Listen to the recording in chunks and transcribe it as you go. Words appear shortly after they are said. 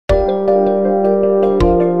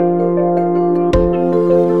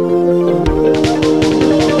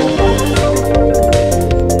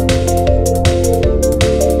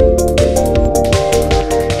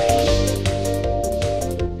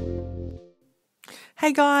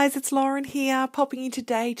Hey guys, it's Lauren here, popping in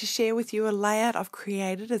today to share with you a layout I've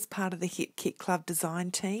created as part of the Hit Kit Club design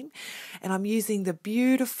team. And I'm using the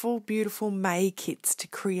beautiful May kits to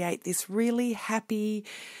create this really happy,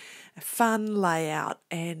 fun layout.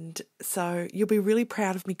 And so you'll be really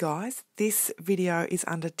proud of me, guys. This video is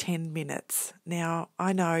under 10 minutes. Now,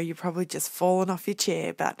 I know you're probably just fallen off your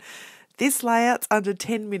chair, but this layout's under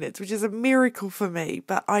 10 minutes, which is a miracle for me,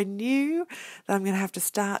 but I knew that I'm going to have to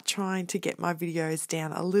start trying to get my videos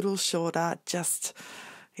down a little shorter, just,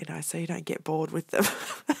 so you don't get bored with them.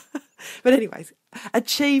 But anyways,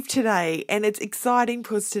 achieved today, and it's exciting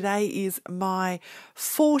because today is my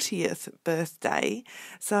 40th birthday.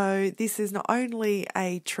 So this is not only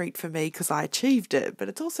a treat for me because I achieved it, but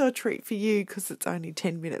it's also a treat for you because it's only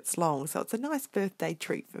 10 minutes long. So it's a nice birthday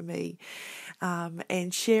treat for me.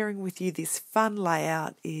 And sharing with you this fun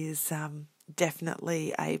layout is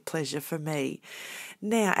definitely a pleasure for me.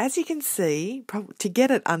 Now, as you can see, to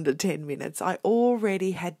get it under 10 minutes, I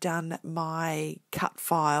already had done my cut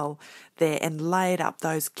file there and laid up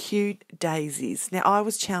those cute daisies. Now, I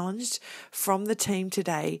was challenged from the team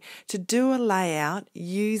today to do a layout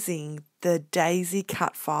using the daisy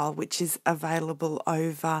cut file, which is available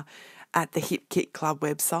over at the Hit Kit Club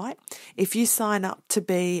website. If you sign up to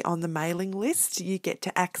be on the mailing list, you get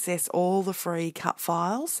to access all the free cut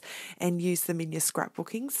files and use them in your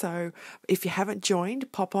scrapbooking. So if you haven't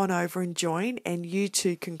joined, pop on over and join, and you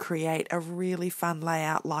too can create a really fun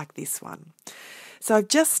layout like this one. So I've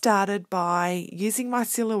just started by using my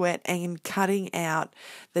silhouette and cutting out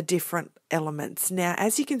the different elements. Now,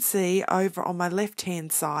 as you can see over on my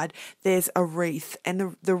left-hand side, there's a wreath,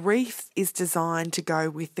 and the wreath is designed to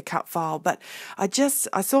go with the cut file. But I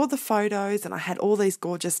saw the photos and I had all these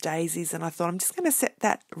gorgeous daisies, and I thought I'm just going to set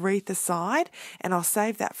that wreath aside and I'll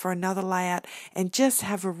save that for another layout and just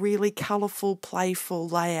have a really colourful, playful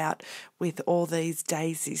layout with all these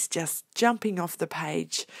daisies just jumping off the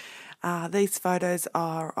page. These photos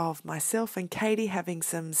are of myself and Katie having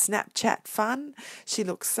some Snapchat fun. She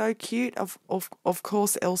looks so cute. Of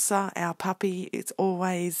course, Elsa, our puppy, is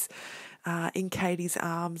always in Katie's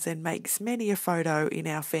arms and makes many a photo in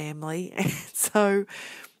our family. And so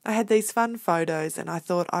I had these fun photos, and I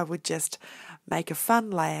thought I would just make a fun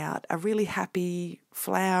layout, a really happy,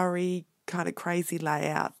 flowery, kind of crazy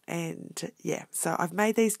layout. And yeah, so I've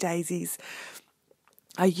made these daisies.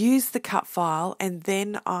 I use the cut file, and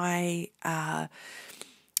then I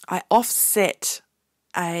offset.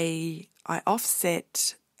 Sorry,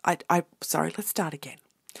 let's start again.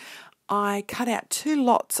 I cut out 2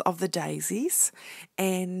 lots of the daisies,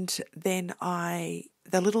 and then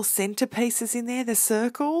the little centerpieces in there, the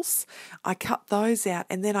circles, I cut those out,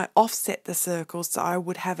 and then I offset the circles so I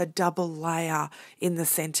would have a double layer in the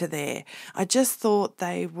center there. I just thought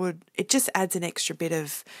it just adds an extra bit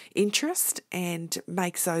of interest and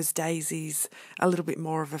makes those daisies a little bit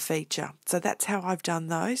more of a feature. So that's how I've done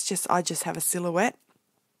those. I just have a silhouette,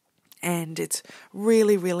 and it's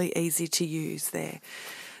really, really easy to use there.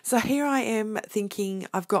 So here I am thinking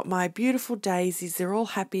I've got my beautiful daisies, they're all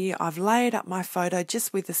happy, I've layered up my photo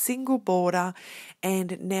just with a single border,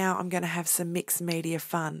 and now I'm going to have some mixed media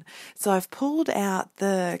fun. So I've pulled out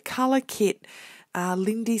the Colour Kit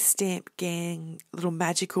Lindy Stamp Gang little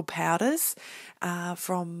magical powders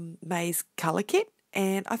from May's Colour Kit.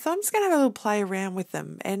 And I thought I'm just going to have a little play around with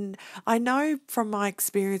them. And I know from my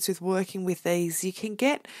experience with working with these, you can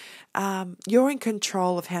get, you're in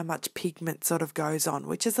control of how much pigment sort of goes on,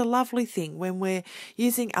 which is a lovely thing when we're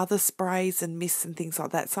using other sprays and mists and things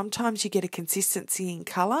like that. Sometimes you get a consistency in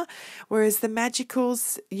colour, whereas the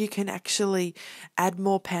magicals, you can actually add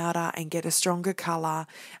more powder and get a stronger colour.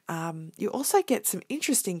 You also get some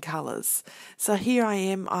interesting colours. So here I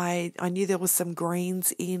am, I knew there was some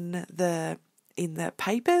greens in the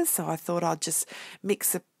paper, so I thought I'd just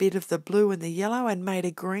mix a bit of the blue and the yellow and made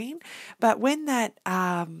a green. But when that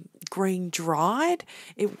green dried,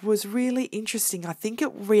 it was really interesting. I think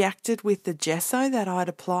it reacted with the gesso that I'd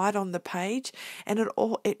applied on the page, and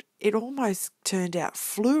it almost turned out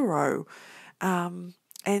fluoro.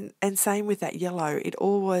 And same with that yellow, it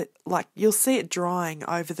all, like, you'll see it drying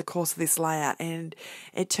over the course of this layout, and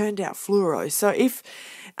it turned out fluoro. So if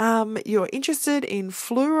you're interested in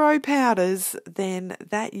fluoro powders, then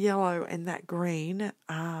that yellow and that green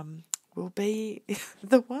will be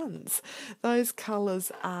the ones. Those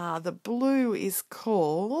colours are, the blue is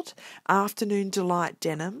called Afternoon Delight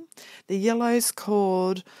Denim, the yellow's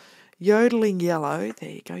called Yodeling Yellow,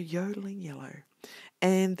 there you go, Yodeling Yellow.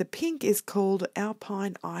 and the pink is called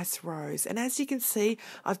Alpine Ice Rose. And as you can see,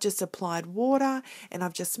 I've just applied water and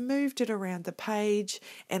I've just moved it around the page,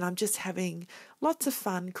 and I'm just having lots of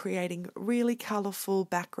fun creating really colourful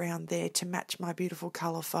background there to match my beautiful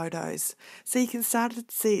colour photos. So you can start to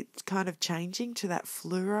see it kind of changing to that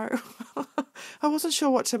fluoro. I wasn't sure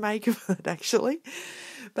what to make of it actually,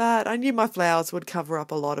 but I knew my flowers would cover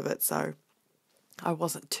up a lot of it, so I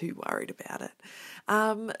wasn't too worried about it.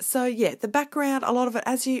 So yeah, the background, a lot of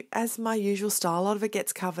it, as my usual style, a lot of it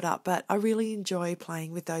gets covered up, but I really enjoy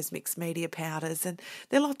playing with those mixed media powders, and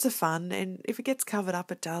they're lots of fun, and if it gets covered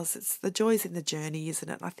up, it does. It's the joys in the journey, isn't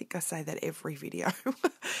it? I think I say that every video.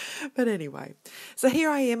 But anyway, so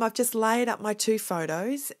here I am. I've just laid up my 2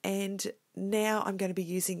 photos, and now I'm going to be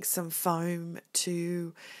using some foam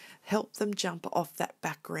to help them jump off that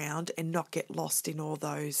background and not get lost in all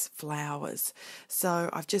those flowers. So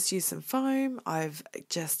I've just used some foam, I've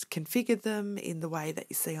just configured them in the way that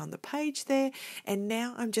you see on the page there, and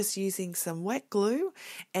now I'm just using some wet glue,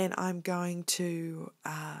 and I'm going to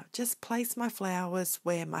just place my flowers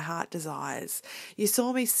where my heart desires. You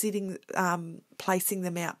saw me placing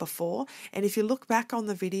them out before, and if you look back on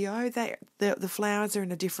the video, the flowers are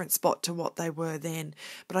in a different spot to what they were then,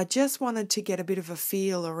 but I just wanted to get a bit of a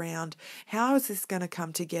feel around how is this going to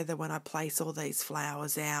come together when I place all these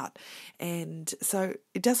flowers out. And so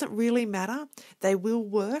it doesn't really matter, they will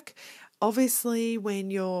work. Obviously,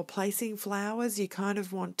 when you're placing flowers, you kind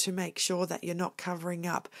of want to make sure that you're not covering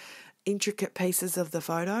up intricate pieces of the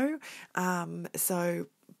photo. So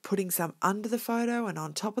putting some under the photo and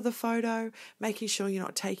on top of the photo, making sure you're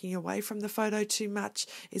not taking away from the photo too much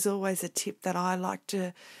is always a tip that I like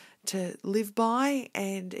to live by,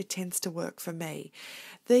 and it tends to work for me.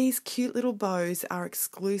 These cute little bows are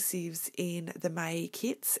exclusives in the May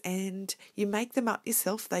kits, and you make them up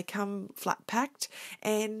yourself. They come flat packed,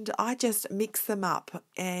 and I just mix them up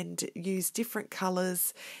and use different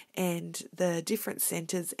colours and the different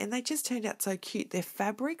centres, and they just turned out so cute. They're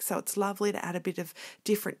fabric, so it's lovely to add a bit of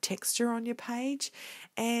different texture on your page.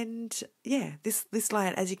 And yeah, this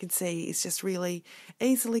layout, as you can see, is just really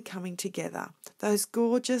easily coming together. Those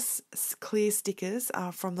gorgeous clear stickers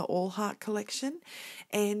are from the All Heart collection,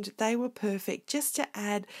 and they were perfect just to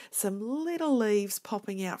add some little leaves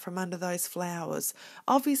popping out from under those flowers.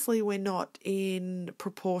 Obviously, we're not in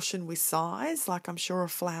proportion with size, like I'm sure a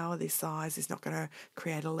flower this size is not going to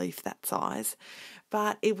create a leaf that size,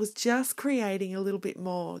 but it was just creating a little bit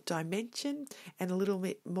more dimension and a little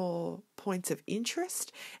bit more points of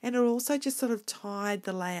interest, and it also just sort of tied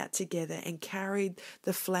the layout together and carried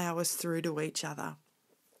the flowers through to each other.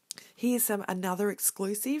 Here's another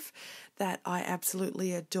exclusive that I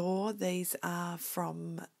absolutely adore. These are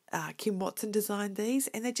from Kim Watson designed these,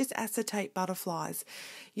 and they're just acetate butterflies.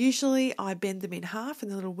 Usually I bend them in half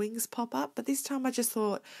and the little wings pop up, but this time I just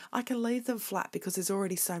thought I can leave them flat because there's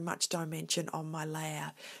already so much dimension on my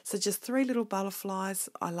layout. So just 3 little butterflies.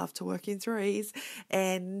 I love to work in threes,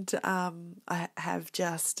 and I have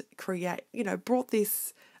just brought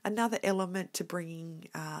this another element to bringing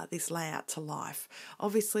this layout to life.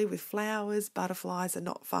 Obviously with flowers, butterflies are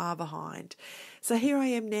not far behind. So here I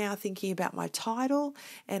am now thinking about my title,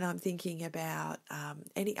 and I'm thinking about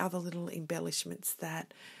any other little embellishments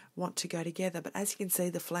that want to go together. But as you can see,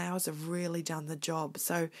 the flowers have really done the job,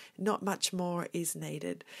 so not much more is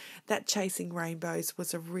needed. That Chasing Rainbows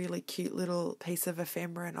was a really cute little piece of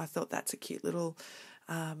ephemera, and I thought that's a cute little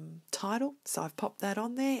title, so I've popped that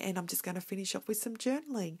on there, and I'm just going to finish off with some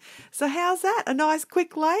journaling. So how's that? A nice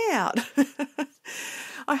quick layout.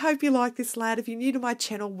 I hope you like this layout. If you're new to my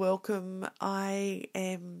channel, welcome.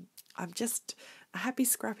 I'm just a happy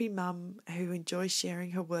scrappy mum who enjoys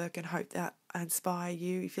sharing her work, and hope that I inspire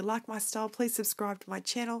you. If you like my style, please subscribe to my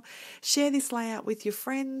channel. Share this layout with your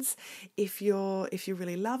friends if you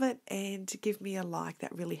really love it, and give me a like.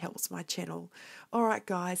 That really helps my channel. All right,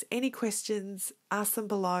 guys, any questions, ask them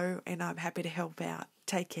below, and I'm happy to help out.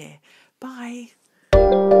 Take care. Bye.